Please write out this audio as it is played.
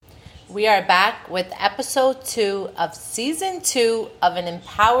We are back with episode 2 of season 2 of An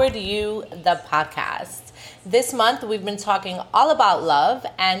Empowered You, the podcast. This month, we've been talking all about love,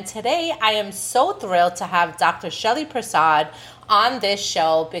 and today I am so thrilled to have Dr. Shelly Prasad on this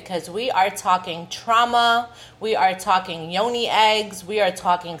show because we are talking trauma, we are talking yoni eggs, we are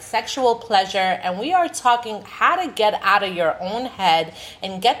talking sexual pleasure, and we are talking how to get out of your own head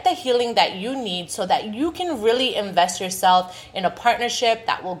and get the healing that you need so that you can really invest yourself in a partnership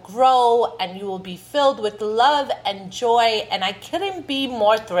that will grow and you will be filled with love and joy. And I couldn't be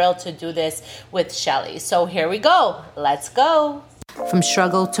more thrilled to do this with Shelly. So here we go. Let's go. From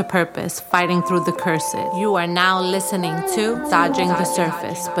struggle to purpose, fighting through the curses. You are now listening to Dodging the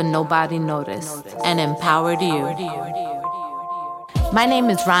Surface, but Nobody Noticed, and Empowered You. My name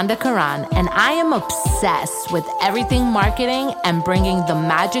is Rhonda Karan, and I am obsessed with everything marketing and bringing the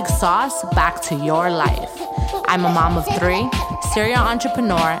magic sauce back to your life. I'm a mom of 3, serial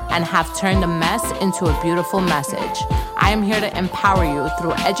entrepreneur, and have turned a mess into a beautiful message. I am here to empower you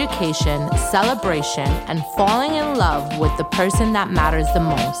through education, celebration, and falling in love with the person that matters the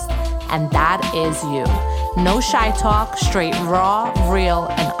most, and that is you. No shy talk, straight raw, real,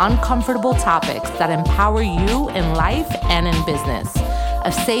 and uncomfortable topics that empower you in life and in business.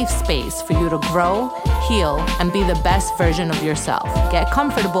 A safe space for you to grow, heal, and be the best version of yourself. Get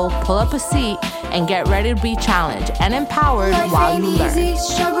comfortable, pull up a seat, and get ready to be challenged and empowered while you learn. Easy,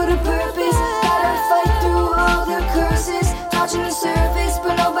 struggle to purpose, gotta fight through all the curses, touching the surface,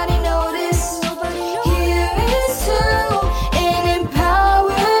 but nobody noticed. Here is to an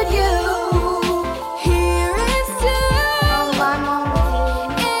empowered you. Here is to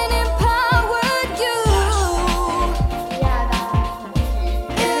an empowered you.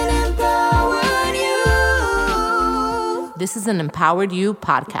 An empowered you. This is an Empowered You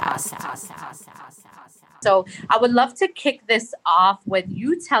podcast. So I would love to kick this off with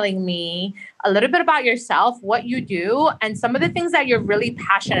you telling me a little bit about yourself, what you do, and some of the things that you're really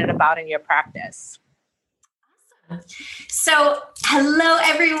passionate about in your practice. So, hello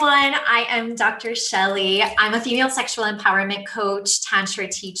everyone. I am Dr. Shelly. I'm a female sexual empowerment coach, tantra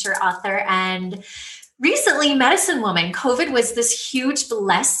teacher, author, and recently medicine woman. COVID was this huge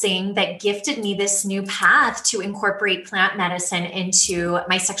blessing that gifted me this new path to incorporate plant medicine into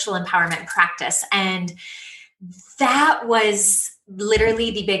my sexual empowerment practice. And that was literally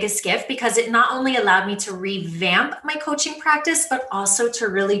the biggest gift because it not only allowed me to revamp my coaching practice, but also to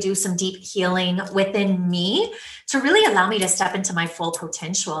really do some deep healing within me to really allow me to step into my full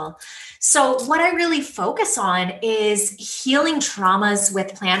potential. So what I really focus on is healing traumas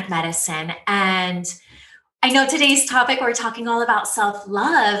with plant medicine. And I know today's topic, we're talking all about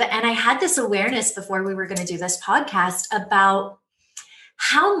self-love. And I had this awareness before we were going to do this podcast about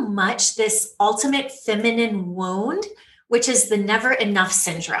how much this ultimate feminine wound, which is the never enough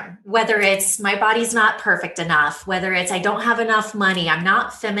syndrome, whether it's my body's not perfect enough, whether it's I don't have enough money, I'm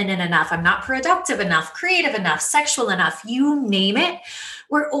not feminine enough, I'm not productive enough, creative enough, sexual enough, you name it,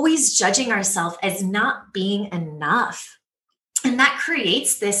 we're always judging ourselves as not being enough. And that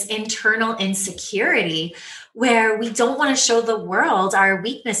creates this internal insecurity where we don't want to show the world our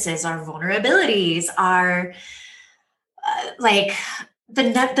weaknesses, our vulnerabilities, our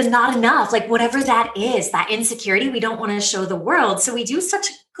the not enough, like whatever that is, that insecurity, we don't want to show the world. So we do such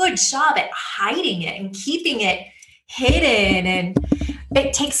a good job at hiding it and keeping it hidden. And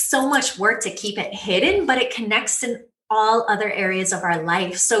it takes so much work to keep it hidden, but it connects in all other areas of our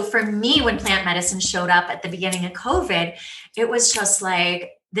life. So for me, when plant medicine showed up at the beginning of COVID, it was just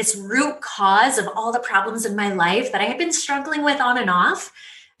like this root cause of all the problems in my life that I had been struggling with on and off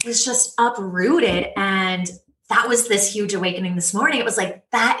was just uprooted. And that was this huge awakening this morning. It was like,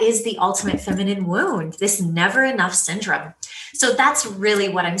 that is the ultimate feminine wound, this never enough syndrome. So that's really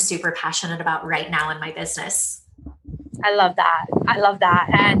what I'm super passionate about right now in my business. I love that. I love that.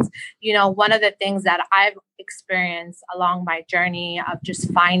 And, you know, one of the things that I've experienced along my journey of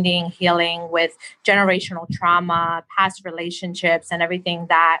just finding healing with generational trauma, past relationships, and everything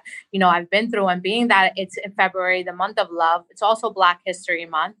that, you know, I've been through, and being that it's in February, the month of love, it's also Black History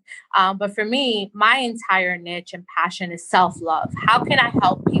Month. But for me, my entire niche and passion is self-love. How can I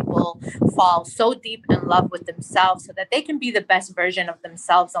help people fall so deep in love with themselves so that they can be the best version of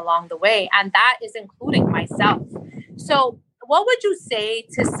themselves along the way? And that is including myself. So what would you say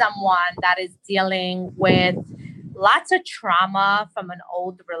to someone that is dealing with lots of trauma from an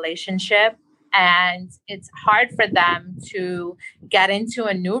old relationship And it's hard for them to get into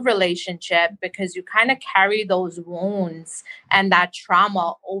a new relationship because you kind of carry those wounds and that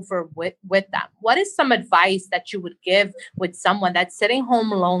trauma over with them. What is some advice that you would give with someone that's sitting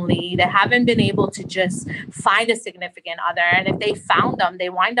home lonely, they haven't been able to just find a significant other, and if they found them, they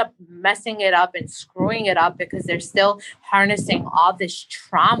wind up messing it up and screwing it up because they're still harnessing all this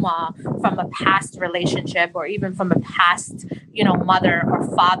trauma from a past relationship or even from a past, mother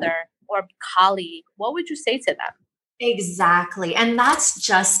or father or colleague? What would you say to them? Exactly. And that's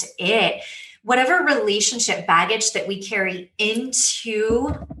just it. Whatever relationship baggage that we carry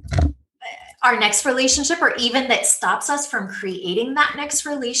into our next relationship, or even that stops us from creating that next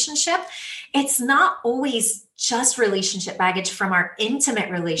relationship, it's not always just relationship baggage from our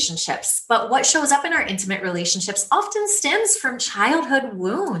intimate relationships. But what shows up in our intimate relationships often stems from childhood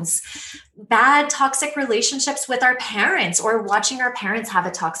wounds, bad toxic relationships with our parents, or watching our parents have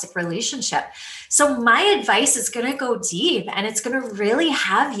a toxic relationship. So my advice is going to go deep, and it's going to really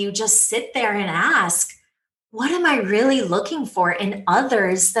have you just sit there and ask, what am I really looking for in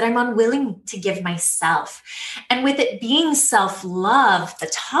others that I'm unwilling to give myself? And with it being self-love, the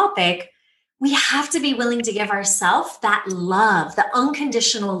topic, we have to be willing to give ourselves that love, the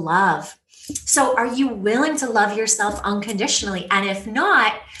unconditional love. So are you willing to love yourself unconditionally? And if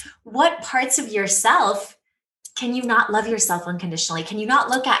not, what parts of yourself can you not love yourself unconditionally? Can you not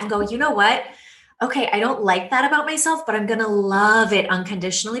look at and go, you know what? Okay, I don't like that about myself, but I'm going to love it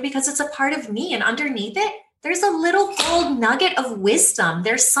unconditionally because it's a part of me. And underneath it, there's a little gold nugget of wisdom.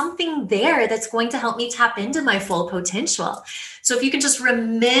 There's something there that's going to help me tap into my full potential. So if you can just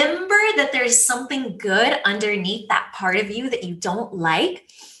remember that there's something good underneath that part of you that you don't like,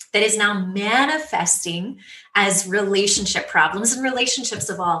 that is now manifesting as relationship problems and relationships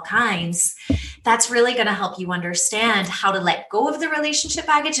of all kinds, that's really going to help you understand how to let go of the relationship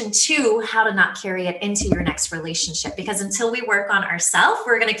baggage, and two, how to not carry it into your next relationship. Because until we work on ourselves,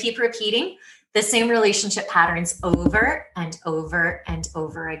 we're going to keep repeating the same relationship patterns over and over and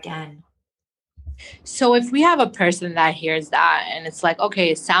over again. So if we have a person that hears that and it's like,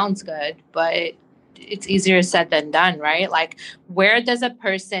 okay, it sounds good, but it's easier said than done, right? Like, where does a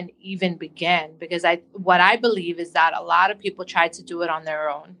person even begin? Because what I believe is that a lot of people try to do it on their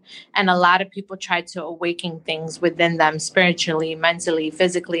own. And a lot of people try to awaken things within them spiritually, mentally,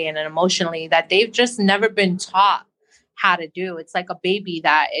 physically, and emotionally that they've just never been taught how to do. It's like a baby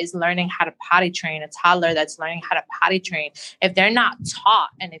that is learning how to potty train, a toddler that's learning how to potty train. If they're not taught,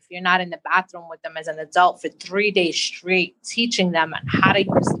 and if you're not in the bathroom with them as an adult for 3 days straight, teaching them how to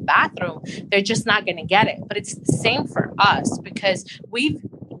use the bathroom, they're just not going to get it. But it's the same for us, because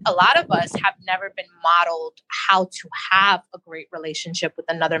a lot of us have never been modeled how to have a great relationship with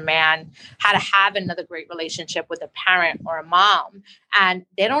another man, how to have another great relationship with a parent or a mom. And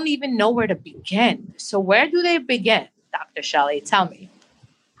they don't even know where to begin. So where do they begin, Dr. Shelley? Tell me.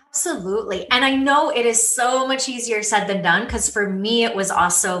 Absolutely. And I know it is so much easier said than done, because for me, it was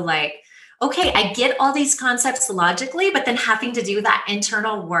also like, okay, I get all these concepts logically, but then having to do that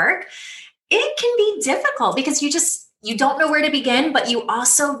internal work, it can be difficult because you don't know where to begin, but you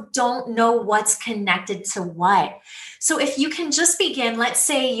also don't know what's connected to what. So if you can just begin, let's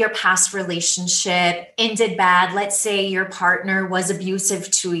say your past relationship ended bad. Let's say your partner was abusive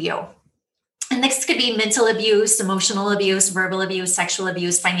to you. And this could be mental abuse, emotional abuse, verbal abuse, sexual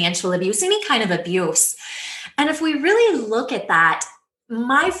abuse, financial abuse, any kind of abuse. And if we really look at that,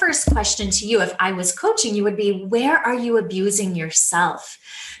 my first question to you, if I was coaching you, would be, where are you abusing yourself?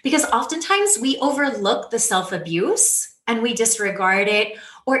 Because oftentimes we overlook the self-abuse and we disregard it,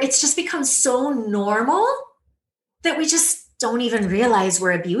 or it's just become so normal that we just don't even realize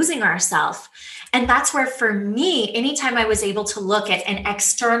we're abusing ourselves. And that's where, for me, anytime I was able to look at an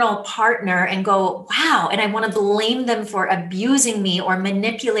external partner and go, wow, and I want to blame them for abusing me or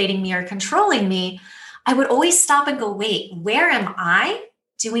manipulating me or controlling me, I would always stop and go, wait, where am I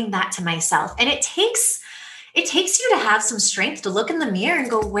doing that to myself? And it takes you to have some strength to look in the mirror and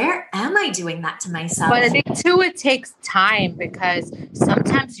go, where am I doing that to myself? But I think too, it takes time, because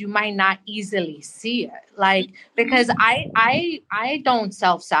sometimes you might not easily see it. Like, because I don't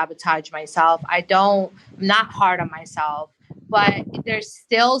self-sabotage myself. I'm not hard on myself, but there's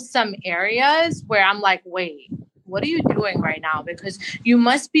still some areas where I'm like, wait, what are you doing right now? Because you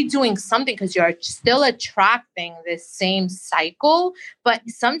must be doing something, because you're still attracting this same cycle, but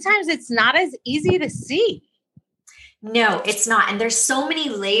sometimes it's not as easy to see. No, it's not. And there's so many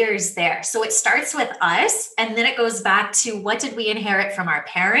layers there. So it starts with us, and then it goes back to what did we inherit from our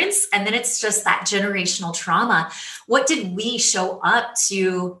parents? And then it's just that generational trauma. What did we show up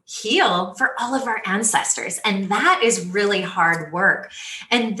to heal for all of our ancestors? And that is really hard work.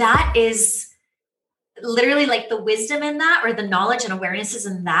 And that is literally like the wisdom in that, or the knowledge and awareness is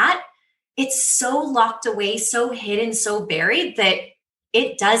in that, it's so locked away, so hidden, so buried that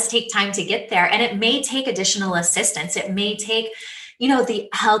it does take time to get there. And it may take additional assistance. It may take, the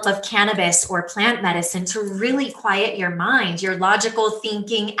help of cannabis or plant medicine to really quiet your mind, your logical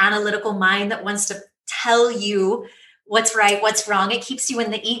thinking, analytical mind that wants to tell you what's right, what's wrong. It keeps you in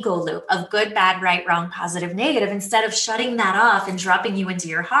the ego loop of good, bad, right, wrong, positive, negative, instead of shutting that off and dropping you into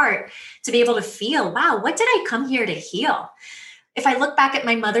your heart to be able to feel, wow, what did I come here to heal? If I look back at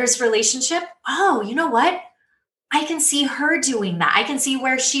my mother's relationship, oh, you know what? I can see her doing that. I can see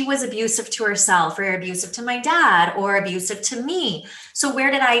where she was abusive to herself or abusive to my dad or abusive to me. So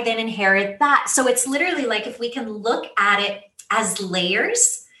where did I then inherit that? So it's literally like, if we can look at it as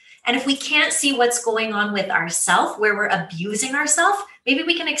layers, and if we can't see what's going on with ourselves, where we're abusing ourselves, maybe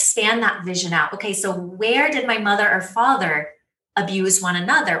we can expand that vision out. Okay, so where did my mother or father abuse one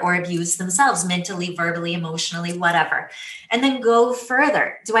another or abuse themselves mentally, verbally, emotionally, whatever? And then go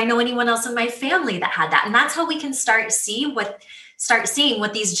further. Do I know anyone else in my family that had that? And that's how we can start seeing what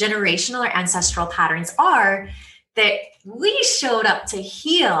these generational or ancestral patterns are that we showed up to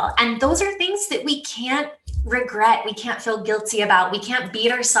heal. And those are things that we can't regret. We can't feel guilty about. We can't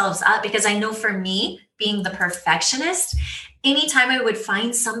beat ourselves up, because I know for me, being the perfectionist, anytime I would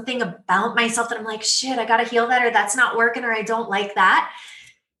find something about myself that I'm like, shit, I got to heal that, or that's not working, or I don't like that.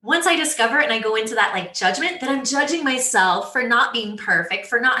 Once I discover it and I go into that like judgment, then I'm judging myself for not being perfect,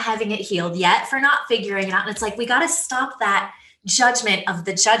 for not having it healed yet, for not figuring it out. And it's like, we got to stop that judgment of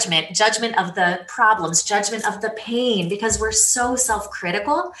the judgment of the problems, judgment of the pain, because we're so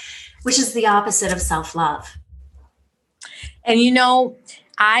self-critical, which is the opposite of self-love. And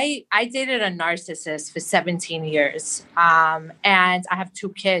I dated a narcissist for 17 years. And I have 2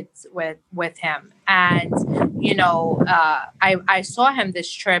 kids with him. And, I saw him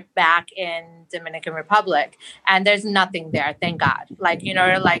this trip back in Dominican Republic, and there's nothing there. Thank God.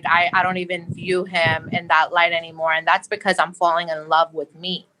 I don't even view him in that light anymore. And that's because I'm falling in love with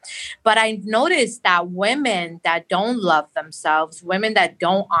me. But I noticed that women that don't love themselves, women that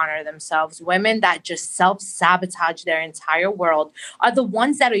don't honor themselves, women that just self-sabotage their entire world are the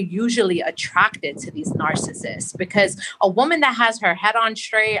ones that are usually attracted to these narcissists. Because a woman that has her head on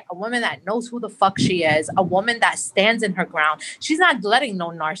straight, a woman that knows who the fuck she is, a woman that stands in her ground, she's not letting no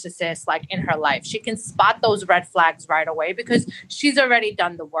narcissist in her life. She can spot those red flags right away because she's already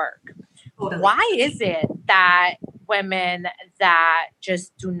done the work. Totally. Why is it that women that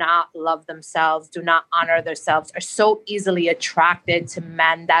just do not love themselves, do not honor themselves, are so easily attracted to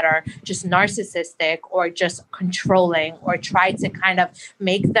men that are just narcissistic or just controlling, or try to kind of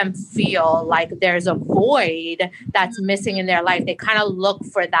make them feel like there's a void that's missing in their life? They kind of look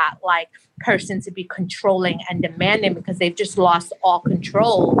for that person to be controlling and demanding because they've just lost all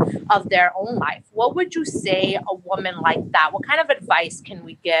control of their own life. What would you say a woman like that? What kind of advice can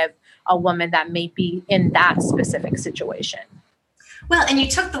we give a woman that may be in that specific situation? Well, and you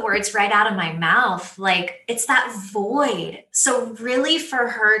took the words right out of my mouth. It's that void. So really, for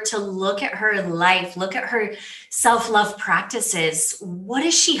her to look at her life, look at her self-love practices, what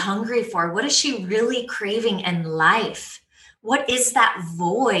is she hungry for? What is she really craving in life? What is that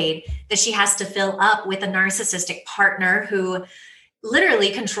void that she has to fill up with a narcissistic partner who literally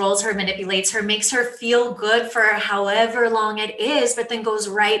controls her, manipulates her, makes her feel good for however long it is, but then goes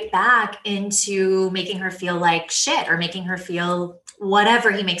right back into making her feel like shit, or making her feel whatever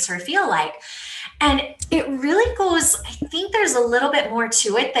he makes her feel like. And it really goes, I think there's a little bit more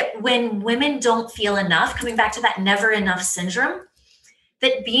to it, that when women don't feel enough, coming back to that never enough syndrome,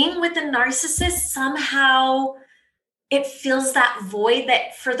 that being with a narcissist somehow it fills that void,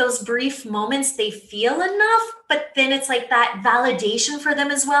 that for those brief moments they feel enough, but then it's like that validation for them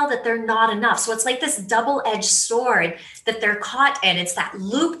as well, that they're not enough. So it's like this double-edged sword that they're caught in. It's that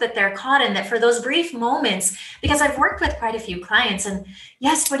loop that they're caught in, that for those brief moments, because I've worked with quite a few clients, and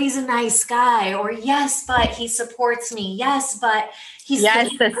yes, but he's a nice guy, or yes, but he supports me. Yes, but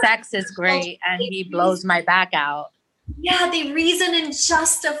the sex is great and he blows my back out. Yeah, they reason and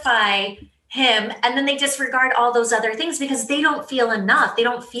justify him, and then they disregard all those other things because they don't feel enough. They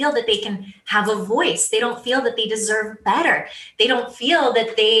don't feel that they can have a voice. They don't feel that they deserve better. They don't feel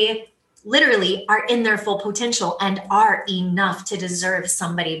that they literally are in their full potential and are enough to deserve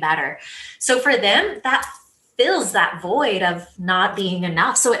somebody better. So for them, that fills that void of not being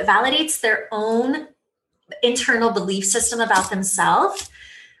enough. So it validates their own internal belief system about themselves,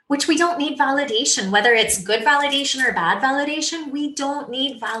 which we don't need validation, whether it's good validation or bad validation. We don't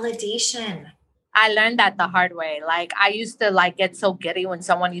need validation. I learned that the hard way. Like I used to like get so giddy when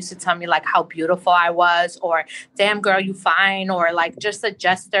someone used to tell me like how beautiful I was, or damn girl, you fine, or like just a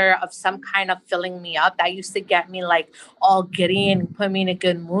gesture of some kind of filling me up. That used to get me like all giddy and put me in a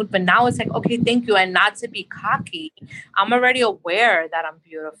good mood. But now it's like, okay, thank you. And not to be cocky. I'm already aware that I'm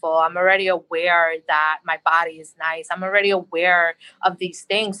beautiful. I'm already aware that my body is nice. I'm already aware of these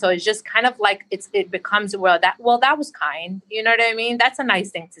things. So it's just kind of like it becomes that was kind. You know what I mean? That's a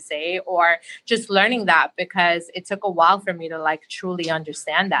nice thing to say. Or just learning that, because it took a while for me to like truly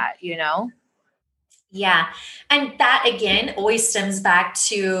understand that, you know? Yeah. And that again always stems back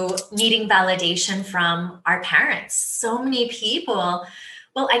to needing validation from our parents. So many people,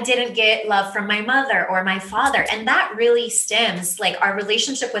 well, I didn't get love from my mother or my father. And that really stems like our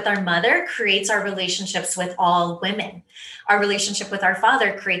relationship with our mother creates our relationships with all women. Our relationship with our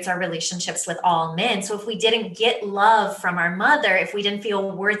father creates our relationships with all men. So if we didn't get love from our mother, if we didn't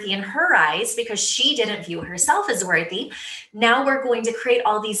feel worthy in her eyes because she didn't view herself as worthy, now we're going to create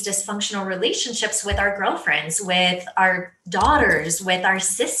all these dysfunctional relationships with our girlfriends, with our daughters, with our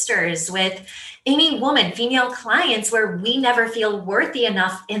sisters, with any woman, female clients, where we never feel worthy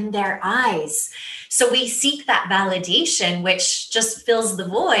enough in their eyes. So we seek that validation, which just fills the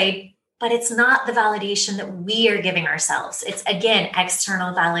void, but it's not the validation that we are giving ourselves. It's again,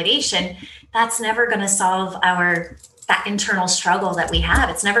 external validation. That's never going to solve that internal struggle that we have.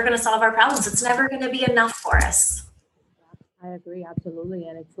 It's never going to solve our problems. It's never going to be enough for us. I agree, absolutely.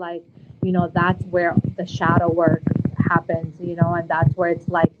 And it's like, that's where the shadow work happens, and that's where it's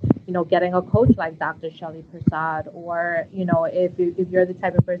like, getting a coach like Dr. Shelly Prasad, or, if you're the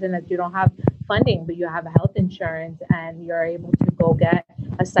type of person that you don't have funding, but you have health insurance and you're able to go get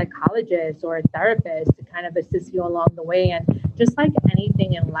a psychologist or a therapist to kind of assist you along the way. And just like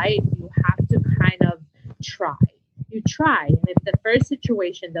anything in life, you have to kind of try. You try. And if the first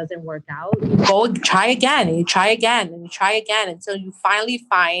situation doesn't work out, you go try again, and you try again, and you try again until you finally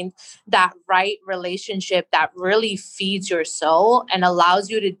find that right relationship that really feeds your soul and allows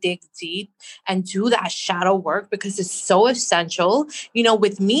you to dig deep and do that shadow work, because it's so essential.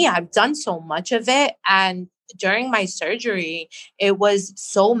 With me, I've done so much of it. And during my surgery, it was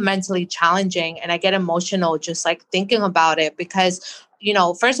so mentally challenging, and I get emotional just like thinking about it, because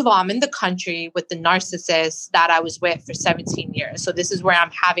first of all, I'm in the country with the narcissist that I was with for 17 years. So this is where I'm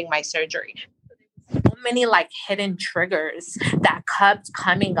having my surgery. So many like hidden triggers that kept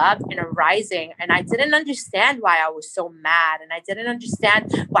coming up and arising. And I didn't understand why I was so mad. And I didn't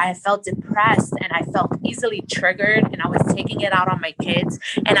understand why I felt depressed, and I felt easily triggered, and I was taking it out on my kids.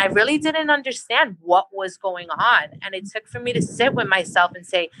 And I really didn't understand what was going on. And it took for me to sit with myself and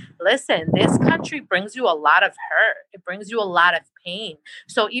say, listen, this country brings you a lot of hurt. It brings you a lot of pain.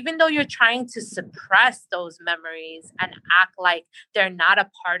 So even though you're trying to suppress those memories and act like they're not a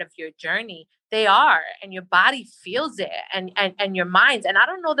part of your journey, they are, and your body feels it, and your mind. And I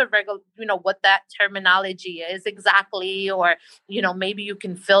don't know the regular, what that terminology is exactly, or, maybe you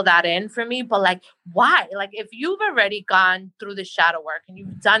can fill that in for me, but like, why? Like, if you've already gone through the shadow work and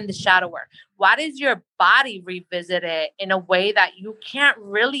you've done the shadow work, why does your body revisit it in a way that you can't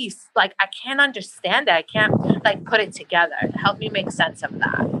really, like, I can't understand it. I can't like put it together. Help me make sense of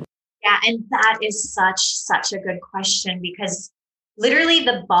that. Yeah. And that is such a good question, because literally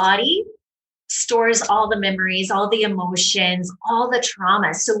the body stores all the memories, all the emotions, all the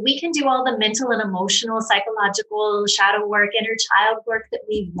trauma. So we can do all the mental and emotional, psychological, shadow work, inner child work that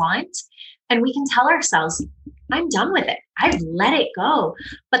we want. And we can tell ourselves, I'm done with it. I've let it go.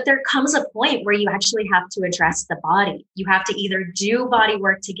 But there comes a point where you actually have to address the body. You have to either do body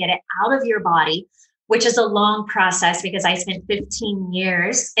work to get it out of your body, which is a long process, because I spent 15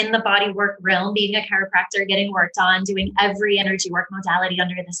 years in the body work realm, being a chiropractor, getting worked on, doing every energy work modality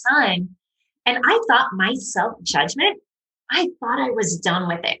under the sun. And I thought my self-judgment, I thought I was done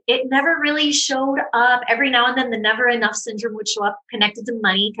with it. It never really showed up. Every now and then the never enough syndrome would show up connected to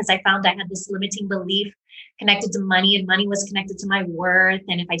money, because I found I had this limiting belief connected to money, and money was connected to my worth.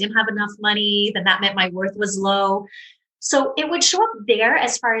 And if I didn't have enough money, then that meant my worth was low. So it would show up there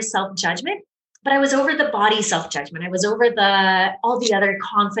as far as self-judgment, but I was over the body self-judgment. I was over all the other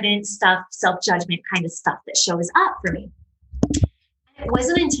confidence stuff, self-judgment kind of stuff that shows up for me. It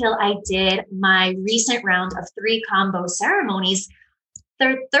wasn't until I did my recent round of 3 combo ceremonies.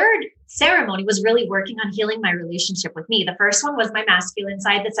 The third ceremony was really working on healing my relationship with me. The first one was my masculine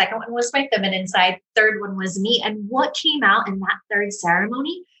side. The second one was my feminine side. Third one was me. And what came out in that third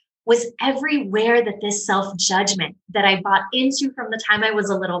ceremony was everywhere that this self-judgment that I bought into from the time I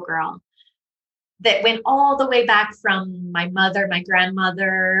was a little girl that went all the way back from my mother, my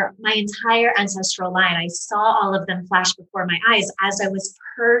grandmother, my entire ancestral line. I saw all of them flash before my eyes as I was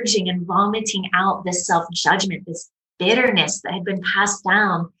purging and vomiting out this self-judgment, this bitterness that had been passed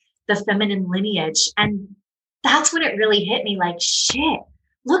down the feminine lineage. And that's when it really hit me like, shit,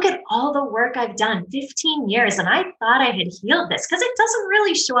 look at all the work I've done, 15 years. And I thought I had healed this because it doesn't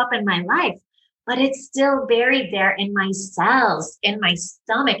really show up in my life, but it's still buried there in my cells, in my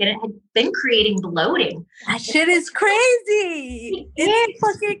stomach. And it had been creating bloating. That shit is crazy. It's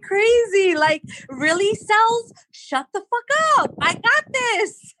fucking crazy. Like, really, cells? Shut the fuck up. I got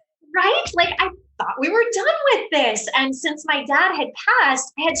this. Right? Like, I thought we were done with this. And since my dad had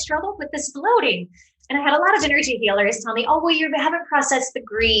passed, I had struggled with this bloating. And I had a lot of energy healers tell me, oh, well, you haven't processed the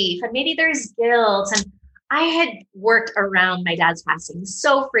grief and maybe there's guilt. And I had worked around my dad's passing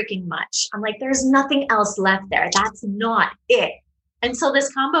so freaking much. I'm like, there's nothing else left there. That's not it. And so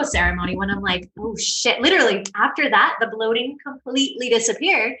this combo ceremony, when I'm like, oh shit, literally after that, the bloating completely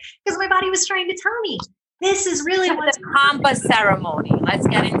disappeared because my body was trying to tell me, this is really what's the combo ceremony. Let's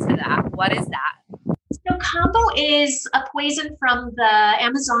get into that. What is that? So kambo is a poison from the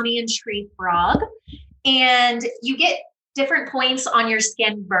Amazonian tree frog, and you get different points on your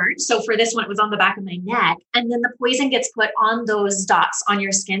skin burnt. So for this one, it was on the back of my neck, and then the poison gets put on those dots on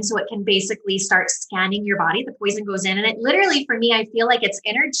your skin so it can basically start scanning your body. The poison goes in, and it literally, for me, I feel like it's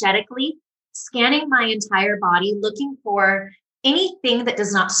energetically scanning my entire body, looking for anything that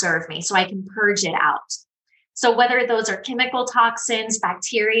does not serve me so I can purge it out. So whether those are chemical toxins,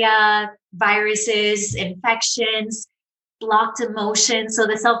 bacteria, viruses, infections, blocked emotions. So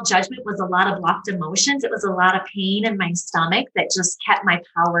the self-judgment was a lot of blocked emotions. It was a lot of pain in my stomach that just kept my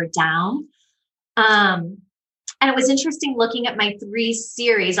power down. And it was interesting looking at my 3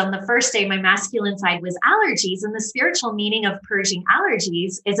 series. On the first day, my masculine side was allergies. And the spiritual meaning of purging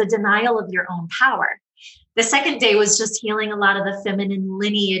allergies is a denial of your own power. The second day was just healing a lot of the feminine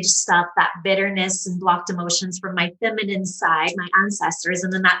lineage stuff, that bitterness and blocked emotions from my feminine side, my ancestors.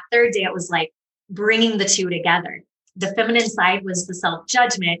 And then that third day, it was like bringing the two together. The feminine side was the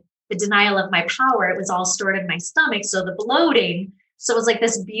self-judgment, the denial of my power. It was all stored in my stomach. So the bloating. So it was like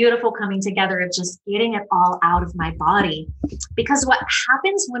this beautiful coming together of just getting it all out of my body. Because what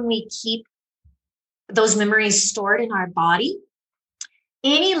happens when we keep those memories stored in our body,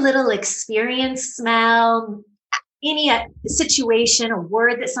 any little experience, smell, any situation, a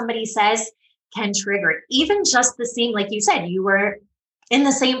word that somebody says can trigger it. Even just the same, like you said, you were in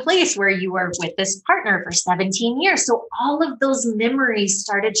the same place where you were with this partner for 17 years. So all of those memories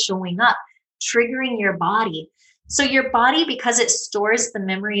started showing up, triggering your body. So your body, because it stores the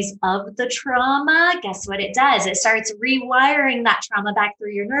memories of the trauma, guess what it does? It starts rewiring that trauma back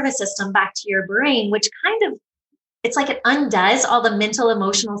through your nervous system, back to your brain, which kind of, it's like it undoes all the mental,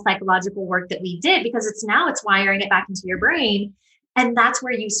 emotional, psychological work that we did, because it's wiring it back into your brain. And that's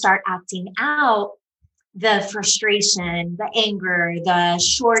where you start acting out the frustration, the anger, the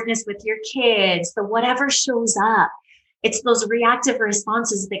shortness with your kids, the whatever shows up. It's those reactive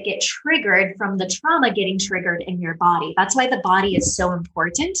responses that get triggered from the trauma getting triggered in your body. That's why the body is so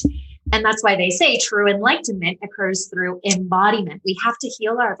important. And that's why they say true enlightenment occurs through embodiment. We have to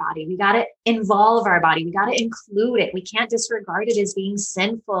heal our body. We got to involve our body. We got to include it. We can't disregard it as being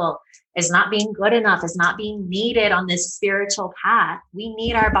sinful, as not being good enough, as not being needed on this spiritual path. We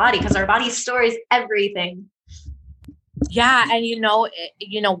need our body because our body stores everything. Yeah.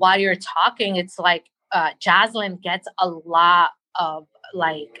 And while you're talking, it's like Jocelyn gets a lot of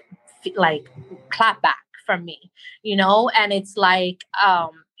like clapback from me, and it's like,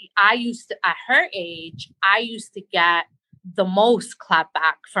 I used to, at her age, I used to get the most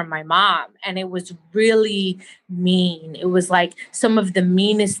clapback from my mom. And it was really mean. It was like some of the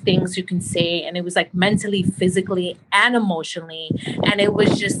meanest things you can say. And it was like mentally, physically, and emotionally. And it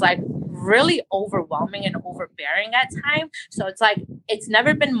was just like really overwhelming and overbearing at times. So it's like, it's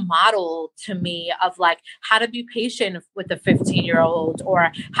never been modeled to me of like how to be patient with a 15-year-old,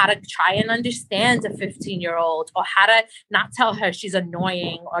 or how to try and understand a 15-year-old, or how to not tell her she's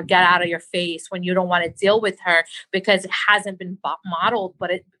annoying or get out of your face when you don't want to deal with her, because it hasn't been modeled.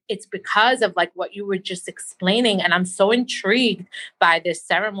 But it's because of like what you were just explaining. And I'm so intrigued by this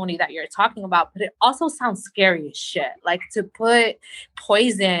ceremony that you're talking about, but it also sounds scary as shit. Like to put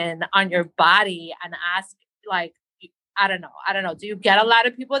poison on your body and ask, like, I don't know. Do you get a lot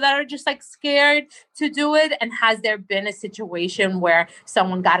of people that are just like scared to do it? And has there been a situation where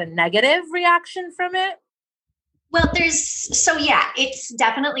someone got a negative reaction from it? Well, it's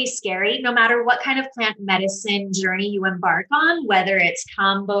definitely scary no matter what kind of plant medicine journey you embark on, whether it's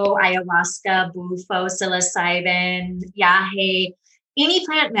kambo, ayahuasca, bufo, psilocybin, yahe, any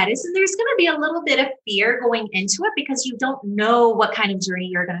plant medicine, there's going to be a little bit of fear going into it because you don't know what kind of journey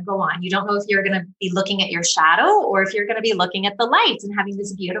you're going to go on. You don't know if you're going to be looking at your shadow or if you're going to be looking at the light and having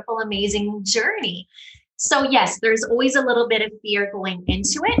this beautiful, amazing journey. So yes, there's always a little bit of fear going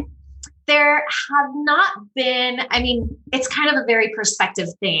into it. There have not been, I mean, it's kind of a very perspective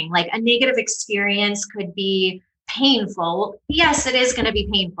thing. Like a negative experience could be painful. Yes, it is going to be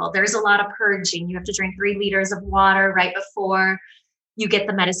painful. There's a lot of purging. You have to drink 3 liters of water right before you get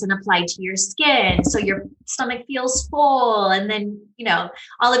the medicine applied to your skin. So your stomach feels full. And then, you know,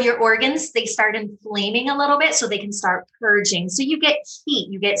 all of your organs, they start inflaming a little bit so they can start purging. So you get heat,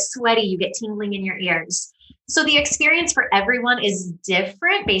 you get sweaty, you get tingling in your ears. So the experience for everyone is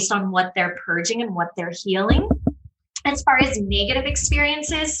different based on what they're purging and what they're healing. As far as negative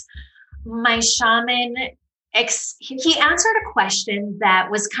experiences, my shaman, he answered a question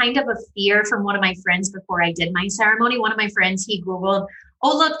that was kind of a fear from one of my friends before I did my ceremony. One of my friends, he Googled,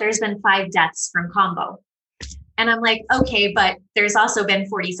 oh, look, there's been 5 deaths from Kambo. And I'm like, okay, but there's also been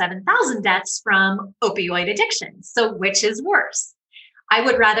 47,000 deaths from opioid addiction. So which is worse? I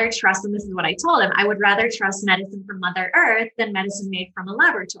would rather trust, and this is what I told him, I would rather trust medicine from Mother Earth than medicine made from a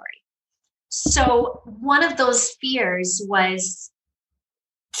laboratory. So one of those fears was,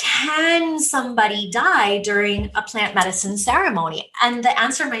 can somebody die during a plant medicine ceremony? And the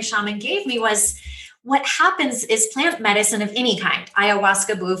answer my shaman gave me was, what happens is plant medicine of any kind,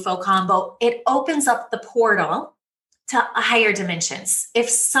 ayahuasca, bufo, Kambo, it opens up the portal to higher dimensions. If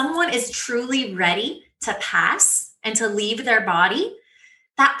someone is truly ready to pass and to leave their body,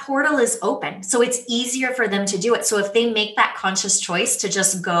 that portal is open. So it's easier for them to do it. So if they make that conscious choice to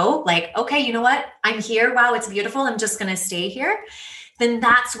just go like, okay, you know what? I'm here. Wow, it's beautiful. I'm just going to stay here. Then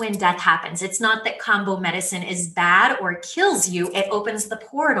that's when death happens. It's not that Kambo medicine is bad or kills you. It opens the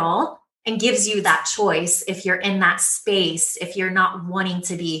portal and gives you that choice if you're in that space, if you're not wanting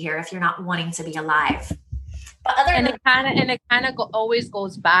to be here, if you're not wanting to be alive. But it kind of always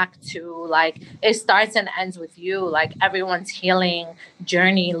goes back to like, it starts and ends with you. Like everyone's healing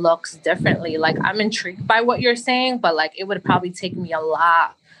journey looks differently. Like I'm intrigued by what you're saying, but like it would probably take me a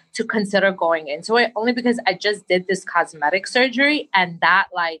lot to consider going into it, only because I just did this cosmetic surgery and that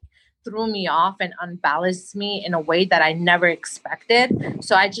like threw me off and unbalanced me in a way that I never expected.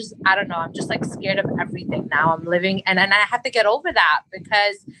 So I don't know. I'm just like scared of everything now. I'm living and I have to get over that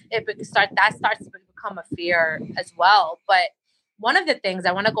because that starts to become a fear as well. But one of the things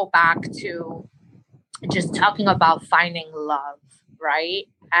I want to go back to just talking about finding love, right?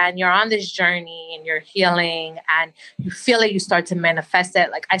 And you're on this journey and you're healing and you feel it, you start to manifest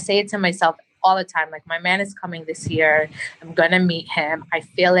it. Like I say it to myself all the time, like my man is coming this year. I'm going to meet him. I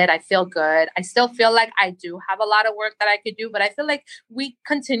feel it. I feel good. I still feel like I do have a lot of work that I could do, but I feel like we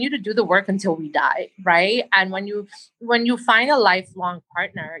continue to do the work until we die. Right. And when you find a lifelong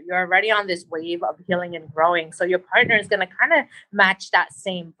partner, you're already on this wave of healing and growing. So your partner is going to kind of match that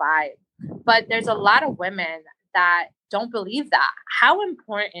same vibe. But there's a lot of women that don't believe that. How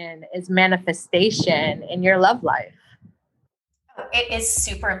important is manifestation in your love life? It is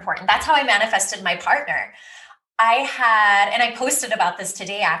super important. That's how I manifested my partner. I posted about this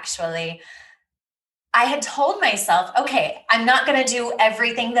today, actually. I had told myself, okay, I'm not going to do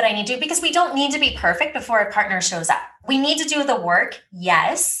everything that I need to do because we don't need to be perfect before a partner shows up. We need to do the work,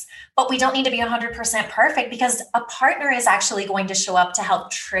 yes, but we don't need to be 100% perfect because a partner is actually going to show up to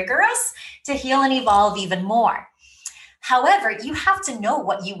help trigger us to heal and evolve even more. However, you have to know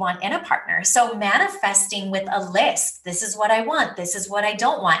what you want in a partner. So manifesting with a list, this is what I want. This is what I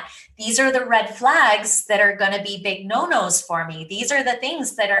don't want. These are the red flags that are going to be big no-nos for me. These are the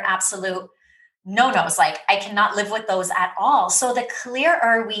things that are absolute no-nos. Like I cannot live with those at all. So the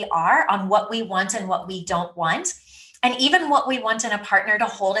clearer we are on what we want and what we don't want, and even what we want in a partner to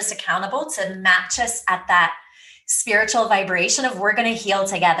hold us accountable, to match us at that spiritual vibration of we're going to heal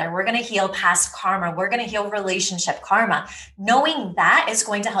together. We're going to heal past karma. We're going to heal relationship karma. Knowing that is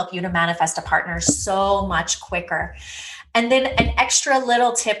going to help you to manifest a partner so much quicker. And then an extra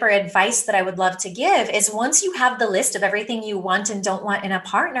little tip or advice that I would love to give is once you have the list of everything you want and don't want in a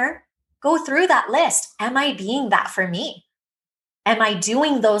partner, go through that list. Am I being that for me? Am I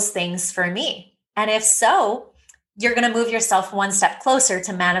doing those things for me? And if so, you're going to move yourself one step closer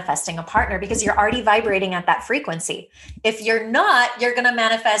to manifesting a partner because you're already vibrating at that frequency. If you're not, you're going to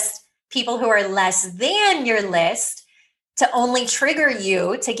manifest people who are less than your list to only trigger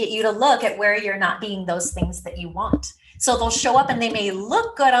you to get you to look at where you're not being those things that you want. So they'll show up and they may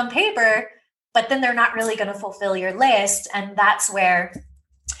look good on paper, but then they're not really going to fulfill your list. And that's where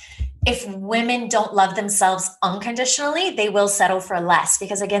if women don't love themselves unconditionally, they will settle for less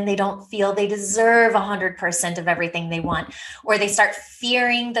because, again, they don't feel they deserve 100% of everything they want, or they start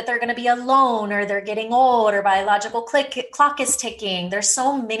fearing that they're going to be alone, or they're getting old, or biological clock is ticking. There's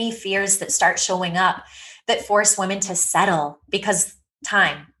so many fears that start showing up that force women to settle because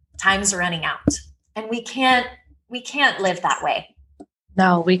time's running out, and we can't live that way.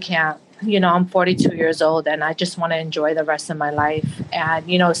 No, we can't. I'm 42 years old and I just want to enjoy the rest of my life.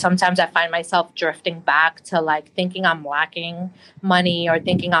 And, sometimes I find myself drifting back to like thinking I'm lacking money or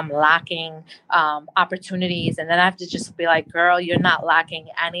thinking I'm lacking opportunities. And then I have to just be like, girl, you're not lacking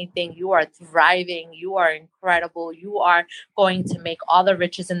anything. You are thriving. You are incredible. You are going to make all the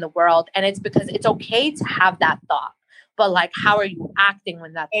riches in the world. And it's because it's okay to have that thought. But like, how are you acting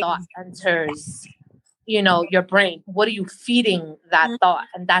when that thought enters your brain? What are you feeding that thought?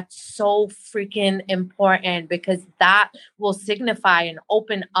 And that's so freaking important because that will signify and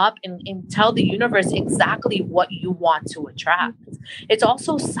open up and tell the universe exactly what you want to attract. It's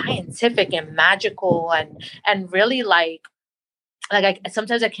also scientific and magical and really like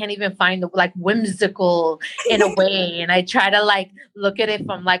sometimes I can't even find the like whimsical in a way. And I try to like look at it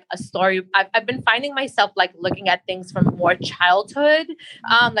from like a story. I've been finding myself like looking at things from more childhood,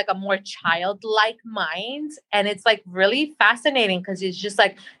 like a more childlike mind. And it's like really fascinating because it's just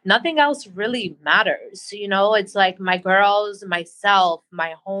like nothing else really matters. It's like my girls, myself,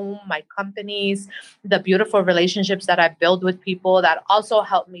 my home, my companies, the beautiful relationships that I build with people that also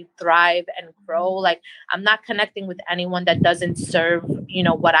help me thrive and grow. Like I'm not connecting with anyone that doesn't serve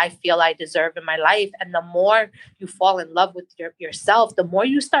what I feel I deserve in my life. And the more you fall in love with yourself, the more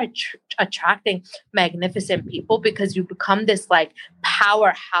you start attracting magnificent people because you become this like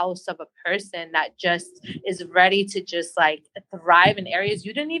powerhouse of a person that just is ready to just like thrive in areas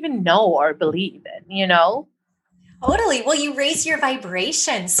you didn't even know or believe in. Totally. Well, you raise your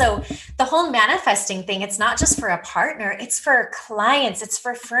vibration. So the whole manifesting thing, it's not just for a partner, it's for clients, it's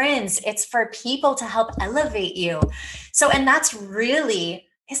for friends, it's for people to help elevate you. So, and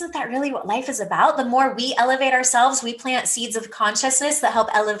isn't that really what life is about? The more we elevate ourselves, we plant seeds of consciousness that help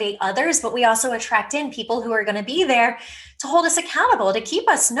elevate others, but we also attract in people who are going to be there to hold us accountable, to keep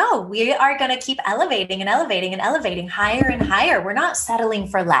us. No, we are going to keep elevating and elevating and elevating higher and higher. We're not settling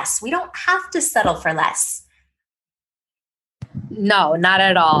for less. We don't have to settle for less. No, not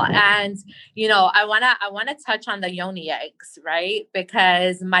at all. And, I want to touch on the yoni eggs, right?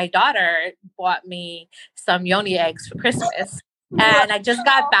 Because my daughter bought me some yoni eggs for Christmas. And I just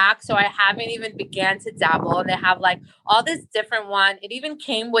got back, so I haven't even began to dabble. And they have like all this different one. It even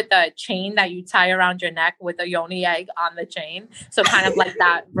came with a chain that you tie around your neck with a yoni egg on the chain. So kind of like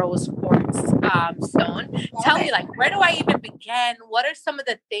that rose quartz stone. Tell me, like, where do I even begin? What are some of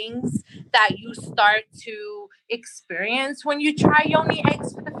the things that you start to experience when you try yoni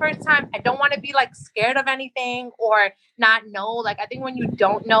eggs for the first time? I don't want to be like scared of anything or not know. Like, I think when you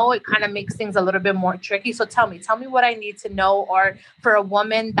don't know, it kind of makes things a little bit more tricky. So tell me what I need to know. Or for a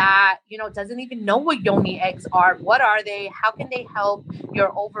woman that, doesn't even know what yoni eggs are, what are they? How can they help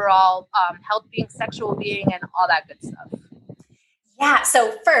your overall health being, sexual being, and all that good stuff? Yeah.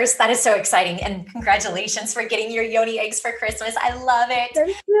 So first, that is so exciting. And congratulations for getting your yoni eggs for Christmas. I love it.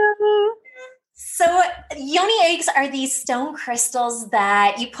 Thank you. So yoni eggs are these stone crystals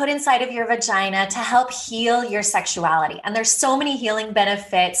that you put inside of your vagina to help heal your sexuality. And there's so many healing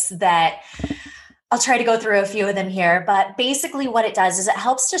benefits that I'll try to go through a few of them here, but basically what it does is it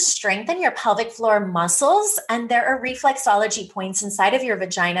helps to strengthen your pelvic floor muscles. And there are reflexology points inside of your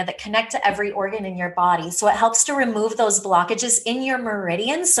vagina that connect to every organ in your body. So it helps to remove those blockages in your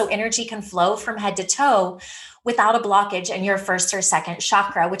meridians so energy can flow from head to toe without a blockage in your first or second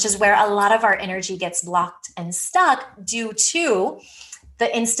chakra, which is where a lot of our energy gets blocked and stuck due to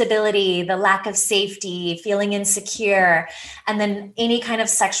the instability, the lack of safety, feeling insecure, and then any kind of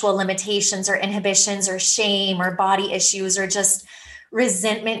sexual limitations or inhibitions or shame or body issues or just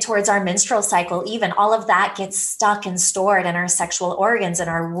resentment towards our menstrual cycle. Even all of that gets stuck and stored in our sexual organs, in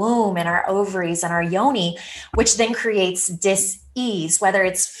our womb, in our ovaries, and our yoni, which then creates dis-ease, whether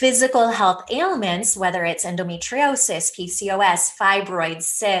it's physical health ailments, whether it's endometriosis, PCOS, fibroids,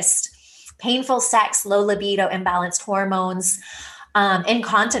 cyst, painful sex, low libido, imbalanced hormones.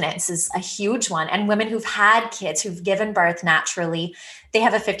 Incontinence is a huge one. And women who've had kids, who've given birth naturally, they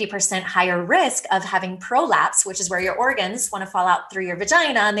have a 50% higher risk of having prolapse, which is where your organs want to fall out through your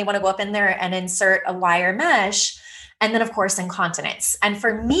vagina and they want to go up in there and insert a wire mesh. And then, of course, incontinence. And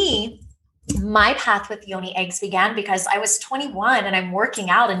for me, my path with yoni eggs began because I was 21 and I'm working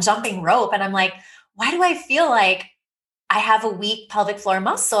out and jumping rope. And I'm like, why do I feel like I have a weak pelvic floor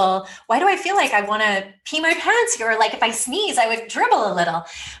muscle. Why do I feel like I want to pee my pants here? Or like if I sneeze, I would dribble a little.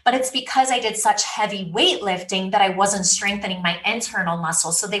 But it's because I did such heavy weightlifting that I wasn't strengthening my internal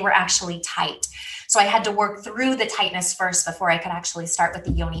muscles. So they were actually tight. So I had to work through the tightness first before I could actually start with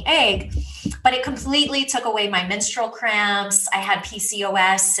the yoni egg. But it completely took away my menstrual cramps. I had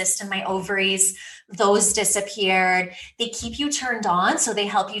PCOS, cyst in my ovaries. Those disappeared. They keep you turned on. So they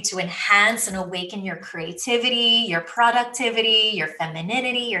help you to enhance and awaken your creativity, your productivity, your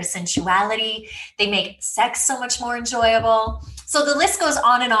femininity, your sensuality. They make sex so much more enjoyable. So the list goes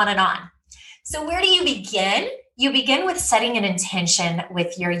on and on and on. So where do you begin? You begin with setting an intention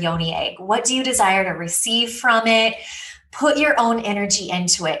with your yoni egg. What do you desire to receive from it? Put your own energy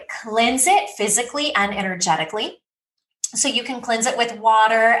into it. Cleanse it physically and energetically. So you can cleanse it with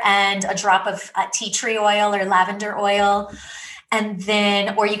water and a drop of tea tree oil or lavender oil. And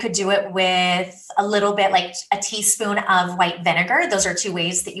then, or you could do it with a little bit, like a teaspoon of white vinegar. Those are two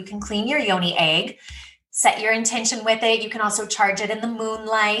ways that you can clean your yoni egg. Set your intention with it. You can also charge it in the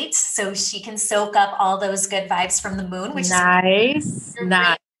moonlight so she can soak up all those good vibes from the moon, which nice.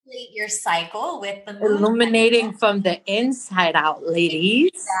 Your cycle with the moon. Illuminating from the inside out, ladies.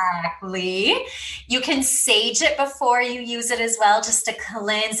 Exactly. You can sage it before you use it as well, just to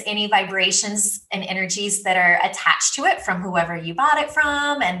cleanse any vibrations and energies that are attached to it from whoever you bought it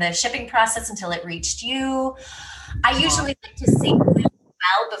from and the shipping process until it reached you. I usually like to sage it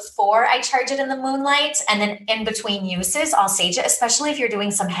well before I charge it in the moonlight, and then in between uses, I'll sage it, especially if you're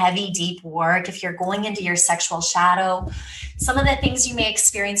doing some heavy, deep work, if you're going into your sexual shadow. Some of the things you may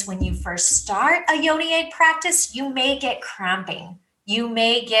experience when you first start a yoni egg practice, you may get cramping. You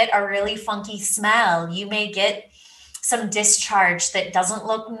may get a really funky smell. You may get some discharge that doesn't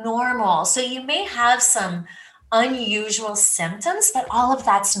look normal. So you may have some unusual symptoms, but all of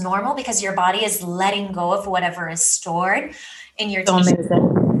that's normal because your body is letting go of whatever is stored in your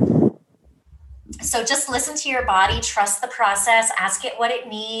tissue. So just listen to your body, trust the process, ask it what it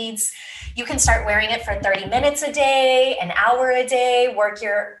needs. You can start wearing it for 30 minutes a day, an hour a day, work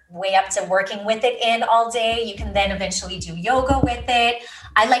your way up to working with it in all day. You can then eventually do yoga with it.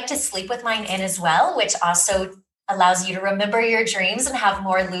 I like to sleep with mine in as well, which also allows you to remember your dreams and have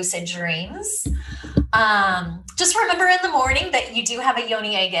more lucid dreams. Just remember in the morning that you do have a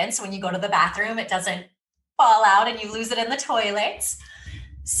yoni egg in, so when you go to the bathroom, it doesn't fall out and you lose it in the toilet.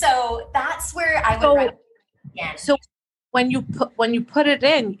 So that's where I would recommend. So when you put it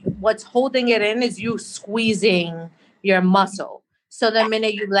in, what's holding it in is you squeezing your muscle. So the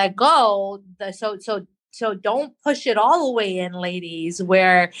minute you let go, so don't push it all the way in, ladies,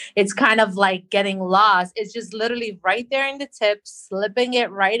 where it's kind of like getting lost. It's just literally right there in the tip, slipping it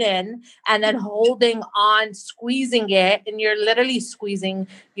right in, and then holding on, squeezing it. And you're literally squeezing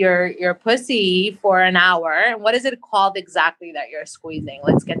your pussy for an hour. And what is it called exactly that you're squeezing?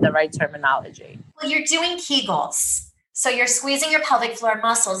 Let's get the right terminology. Well, you're doing Kegels. So you're squeezing your pelvic floor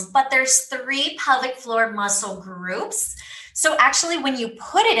muscles, but there's 3 pelvic floor muscle groups. So actually, when you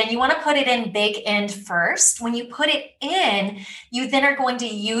put it in, you want to put it in big end first. When you put it in, you then are going to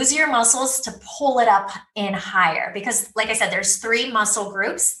use your muscles to pull it up in higher. Because like I said, there's 3 muscle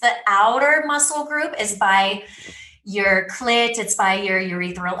groups. The outer muscle group is by your clit, it's by your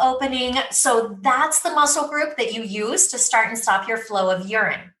urethral opening. So that's the muscle group that you use to start and stop your flow of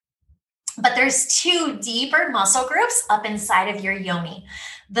urine. But there's 2 deeper muscle groups up inside of your yoni.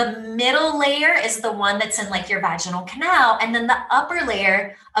 The middle layer is the one that's in like your vaginal canal. And then the upper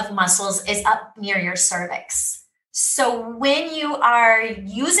layer of muscles is up near your cervix. So when you are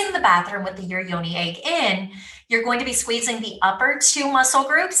using the bathroom with your yoni egg in, you're going to be squeezing the upper 2 muscle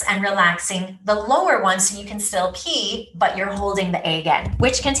groups and relaxing the lower one so you can still pee, but you're holding the egg in,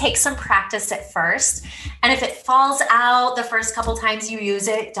 which can take some practice at first. And if it falls out the first couple times you use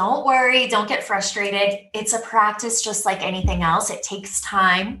it, don't worry, don't get frustrated. It's a practice just like anything else. It takes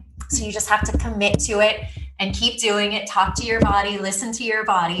time. So you just have to commit to it and keep doing it. Talk to your body, listen to your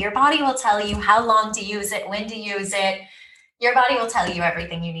body. Your body will tell you how long to use it, when to use it. Your body will tell you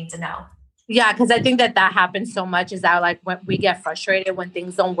everything you need to know. Yeah, because I think that happens so much is that like when we get frustrated when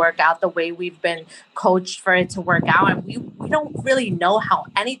things don't work out the way we've been coached for it to work out. And we don't really know how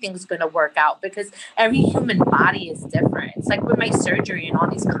anything's going to work out because every human body is different. It's like with my surgery and all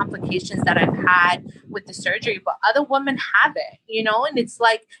these complications that I've had with the surgery, but other women have it, you know, and it's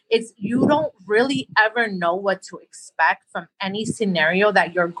like, you don't really ever know what to expect from any scenario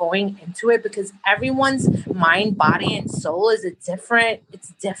that you're going into it because everyone's mind, body, and soul is different.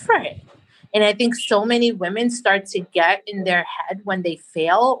 And I think so many women start to get in their head when they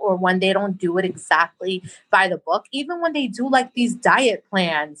fail or when they don't do it exactly by the book, even when they do like these diet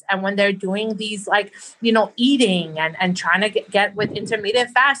plans and when they're doing these like, eating and trying to get with intermittent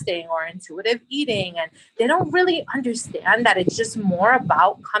fasting or intuitive eating. And they don't really understand that it's just more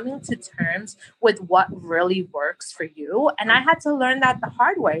about coming to terms with what really works for you. And I had to learn that the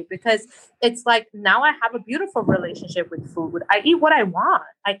hard way, because it's like now I have a beautiful relationship with food. I eat what I want.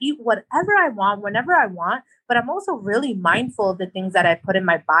 I eat whatever I want, whenever I want. But I'm also really mindful of the things that I put in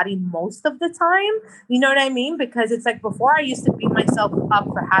my body most of the time. You know what I mean? Because it's like before I used to beat myself up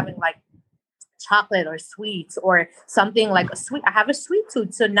for having like chocolate or sweets or something like a sweet. I have a sweet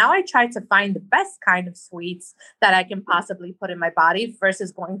tooth. So now I try to find the best kind of sweets that I can possibly put in my body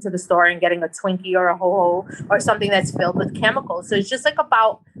versus going to the store and getting a Twinkie or a Ho-Ho or something that's filled with chemicals. So it's just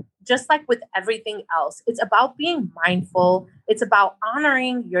like with everything else, it's about being mindful. It's about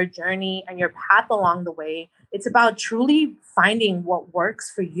honoring your journey and your path along the way. It's about truly finding what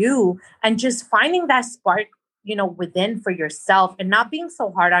works for you and just finding that spark, within for yourself and not being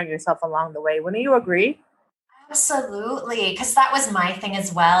so hard on yourself along the way. Wouldn't you agree? Absolutely. Because that was my thing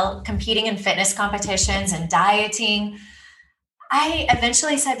as well, competing in fitness competitions and dieting. I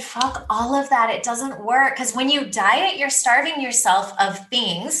eventually said, fuck all of that. It doesn't work. Because when you diet, you're starving yourself of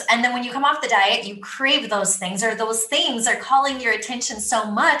things. And then when you come off the diet, you crave those things, or those things are calling your attention so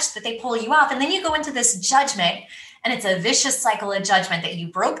much that they pull you off. And then you go into this judgment. And it's a vicious cycle of judgment that you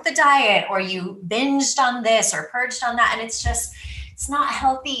broke the diet or you binged on this or purged on that. And it's not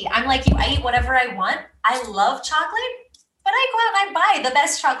healthy. I'm like you, I eat whatever I want. I love chocolate, but I go out and I buy the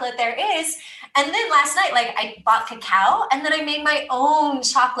best chocolate there is. And then last night, like I bought cacao and then I made my own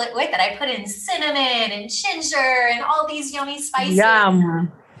chocolate with it. I put in cinnamon and ginger and all these yummy spices.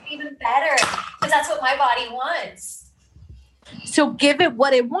 Yum. Even better, because that's what my body wants. So give it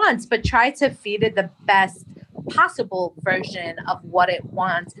what it wants, but try to feed it the best possible version of what it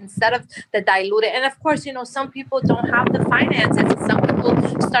wants instead of the diluted. And of course, some people don't have the finances, and some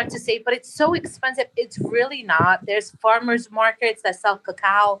people start to say, but it's so expensive. It's really not. There's farmers markets that sell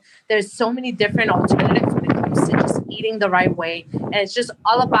cacao. There's so many different alternatives when it comes to just eating the right way. And it's just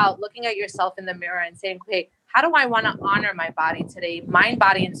all about looking at yourself in the mirror and saying, okay, how do I want to honor my body today? Mind,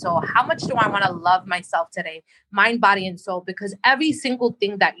 body, and soul. How much do I want to love myself today? Mind, body, and soul. Because every single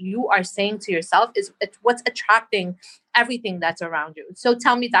thing that you are saying to yourself is what's attracting everything that's around you. So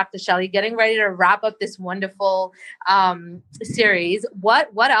tell me, Dr. Shelly, getting ready to wrap up this wonderful series, what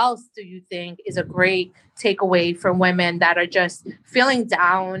else do you think is a great takeaway for women that are just feeling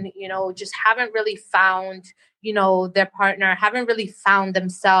down, just haven't really found their partner, haven't really found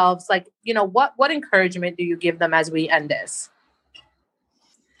themselves? Like, what encouragement do you give them as we end this?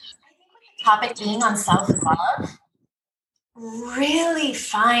 I think with the topic being on self-love, really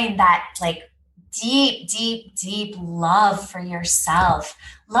find that like deep, deep, deep love for yourself.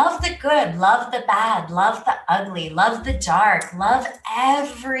 Love the good, love the bad, love the ugly, love the dark, love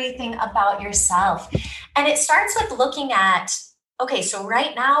everything about yourself. And it starts with looking at, okay, so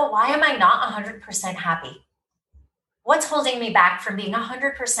right now, why am I not 100% happy? What's holding me back from being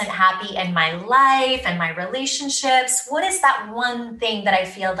 100% happy in my life and my relationships? What is that one thing that I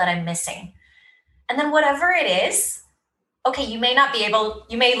feel that I'm missing? And then whatever it is, okay, you may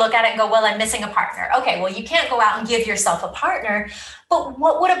look at it and go, well, I'm missing a partner. Okay, well, you can't go out and give yourself a partner, but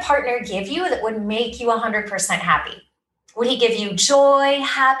what would a partner give you that would make you 100% happy? Would he give you joy,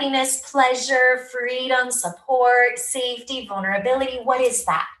 happiness, pleasure, freedom, support, safety, vulnerability? What is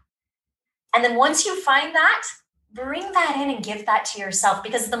that? And then once you find that, bring that in and give that to yourself,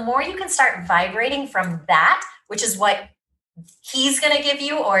 because the more you can start vibrating from that, which is what he's going to give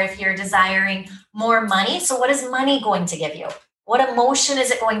you, or if you're desiring more money. So what is money going to give you? What emotion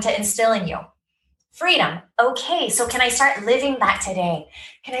is it going to instill in you? Freedom. Okay, so can I start living that today?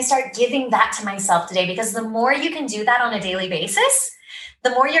 Can I start giving that to myself today? Because the more you can do that on a daily basis, the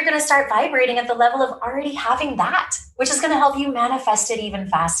more you're going to start vibrating at the level of already having that, which is going to help you manifest it even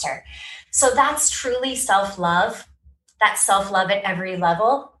faster. So that's truly self-love. That's self-love at every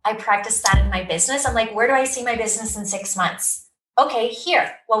level. I practice that in my business. I'm like, where do I see my business in 6 months? Okay,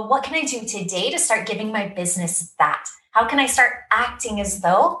 here. Well, what can I do today to start giving my business that? How can I start acting as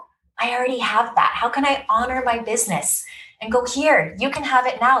though I already have that? How can I honor my business and go, here, you can have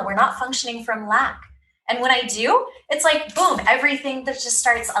it now. We're not functioning from lack. And when I do, it's like, boom, everything that just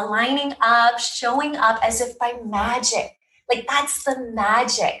starts aligning up, showing up as if by magic. Like that's the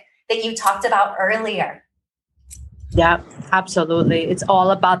magic that you talked about earlier. Yeah, absolutely. It's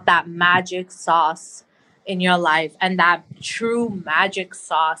all about that magic sauce in your life, and that true magic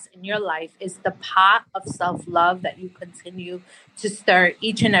sauce in your life is the pot of self-love that you continue to stir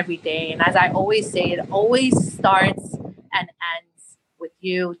each and every day. And as I always say, it always starts and ends with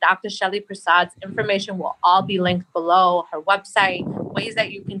you. Dr. Shelly Prasad's information will all be linked below, her website, ways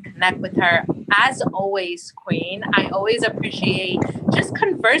that you can connect with her. As always, Queen, I always appreciate just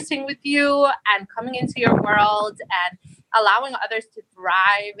conversing with you and coming into your world and allowing others to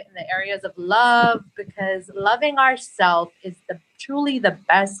thrive in the areas of love, because loving ourselves is truly the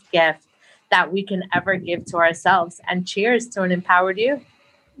best gift that we can ever give to ourselves. And cheers to an empowered you.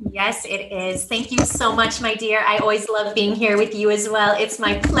 Yes, it is. Thank you so much, my dear. I always love being here with you as well. It's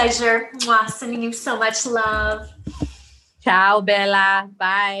my pleasure. Mwah, sending you so much love. Ciao, Bella.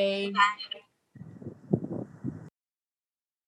 Bye. Bye.